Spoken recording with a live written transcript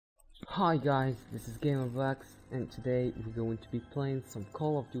Hi guys, this is gamebattles and today we're going to be playing some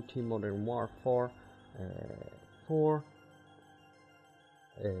Call of Duty Modern Warfare 4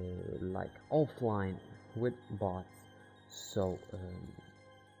 like offline with bots. So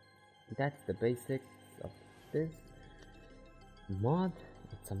that's the basics of this mod.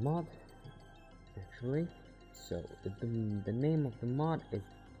 It's a mod actually. So the name of the mod is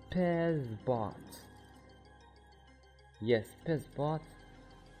Pezbots. Yes, Pezbots.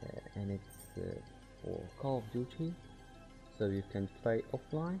 And it's for Call of Duty, so you can play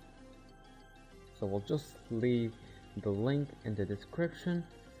offline. So we'll just leave the link in the description,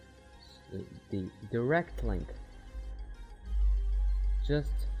 the direct link.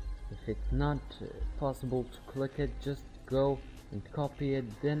 Just if it's not possible to click it, just go and copy it,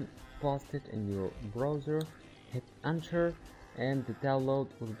 then paste it in your browser, hit enter, and the download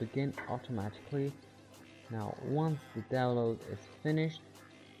will begin automatically. Now once the download is finished,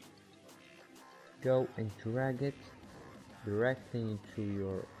 go and drag it directly into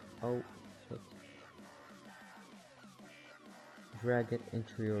your drag it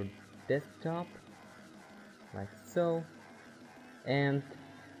into your desktop like so, and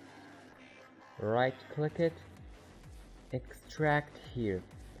right click it, extract here,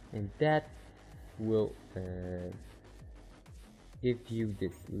 and that will give you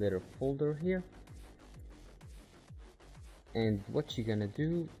this little folder here. And what you're gonna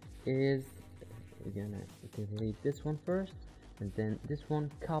do is we're gonna delete this one first, and then this one,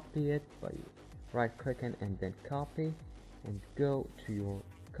 copy it by right clicking and then copy, and go to your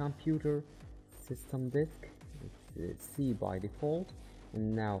computer system disk. It's C by default,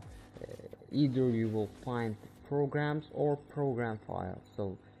 and now either you will find programs or program files.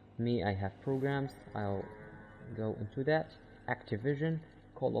 So me, I have programs, I'll go into that. Activision,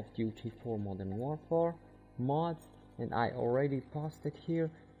 Call of Duty 4 Modern Warfare mods, and I already posted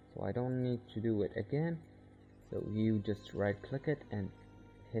here, so I don't need to do it again. So you just right click it and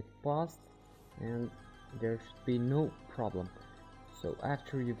hit post, and there should be no problem. So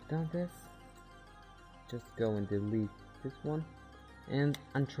after you've done this, just go and delete this one and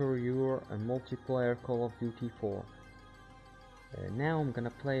enter your multiplayer Call of Duty 4. Now I'm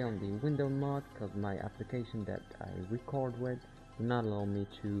gonna play on the window mode because my application that I record with will not allow me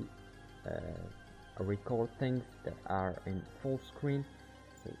to record things that are in full screen.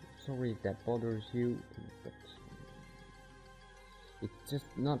 So sorry if that bothers you, but it's just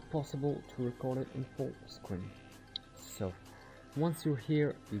not possible to record it in full screen. So once you're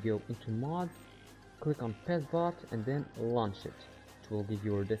here, you go into mods, click on Pezbot, and then launch it. It will give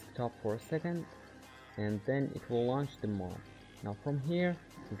you your desktop for a second, and then it will launch the mod. Now from here,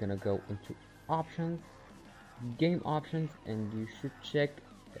 you're gonna go into options, game options, and you should check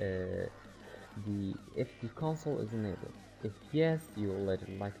if the console is enabled. If yes, you will let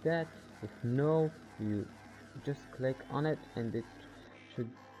it like that. If no, you just click on it and it should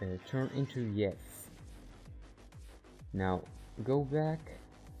turn into yes. Now go back,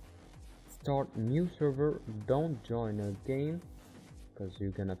 start new server, don't join a game because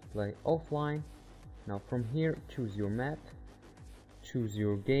you're gonna play offline. Now from here, choose your map, choose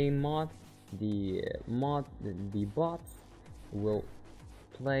your game mod. The bots will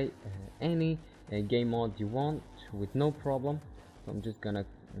play any game mod you want with no problem. So I'm just gonna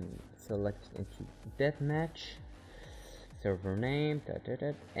select into deathmatch, server name,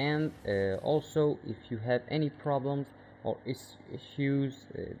 and also if you have any problems or issues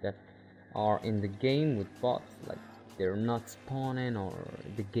that are in the game with bots, like they're not spawning, or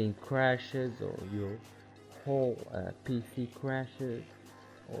the game crashes, or your whole PC crashes,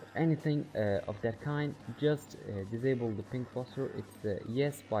 or anything of that kind, just disable the ping buster. It's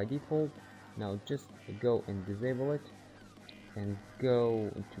yes by default. Now just go and disable it and go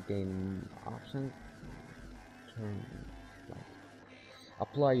into game options,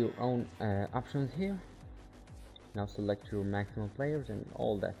 apply your own options here. Now select your maximum players and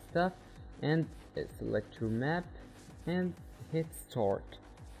all that stuff, and select your map and hit start.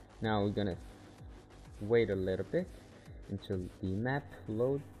 Now we're gonna wait a little bit until the map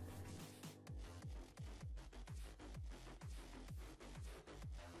loads.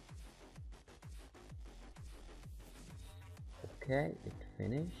 Okay, it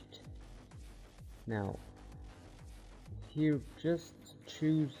finished. Now here, just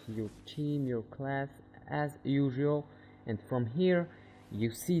choose your team, your class as usual, and from here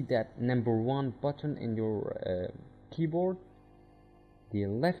you see that number 1 button in your keyboard, the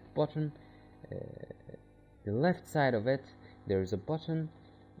left button, the left side of it, there's a button,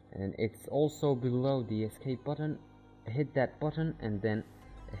 and it's also below the escape button. Hit that button and then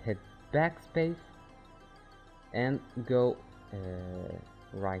hit backspace and go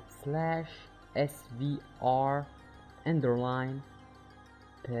write slash svr underline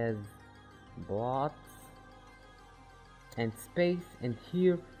Pezbots and space, and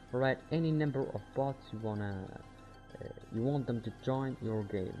here write any number of bots you want them to join your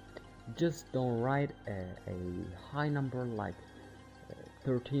game. Just don't write a high number like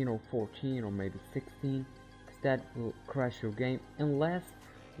 13 or 14 or maybe 16, because that will crash your game unless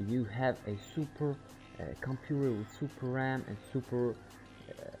you have a super computer with super RAM and super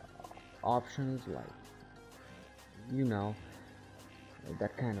options, like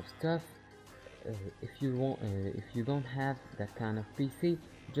that kind of stuff. If you don't have that kind of PC,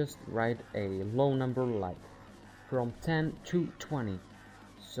 just write a low number like from 10 to 20.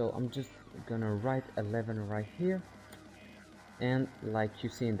 So I'm just gonna write 11 right here, and like you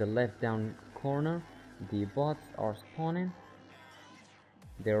see in the left down corner, the bots are spawning.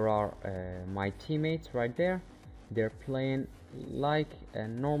 There are my teammates right there. They're playing like a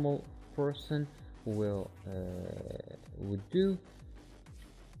normal person would do.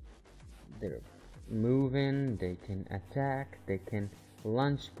 They're moving, they can attack, they can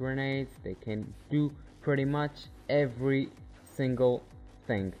launch grenades, they can do pretty much every single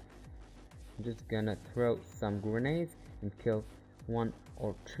thing. I'm just gonna throw some grenades and kill 1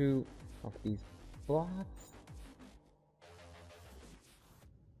 or 2 of these bots.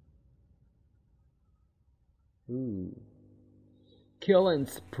 Ooh, killing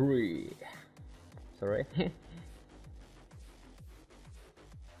spree. Sorry.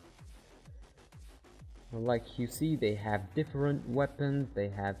 Like you see, they have different weapons.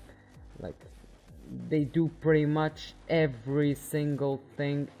 They do pretty much every single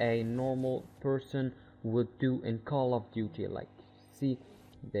thing a normal person would do in Call of Duty. Like, see,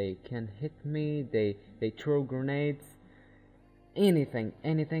 they can hit me, they throw grenades, anything.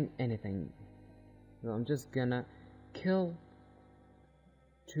 So I'm just gonna kill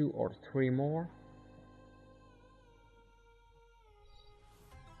 2 or 3 more.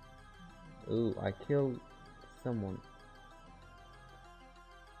 Ooh, I killed someone.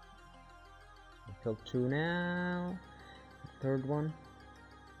 I killed 2 now. The 3rd one.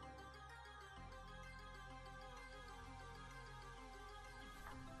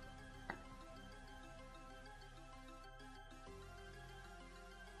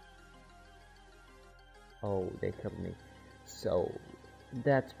 Oh, they killed me. So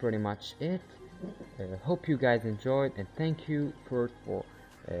that's pretty much it. Hope you guys enjoyed, and thank you for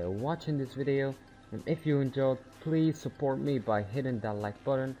watching this video. And if you enjoyed, please support me by hitting that like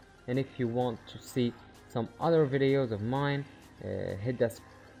button, and if you want to see some other videos of mine, hit that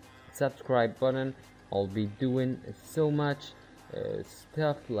subscribe button. I'll be doing so much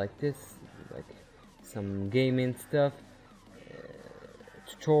stuff like this, like some gaming stuff,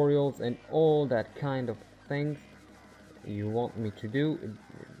 tutorials and all that kind of things you want me to do.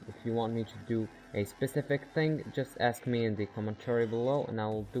 If you want me to do a specific thing, just ask me in the commentary below and I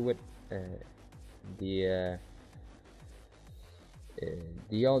will do it. The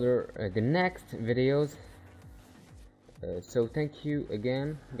next videos. So thank you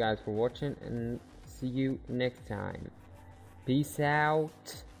again guys for watching, and see you next time. Peace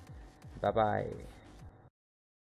out. Bye bye.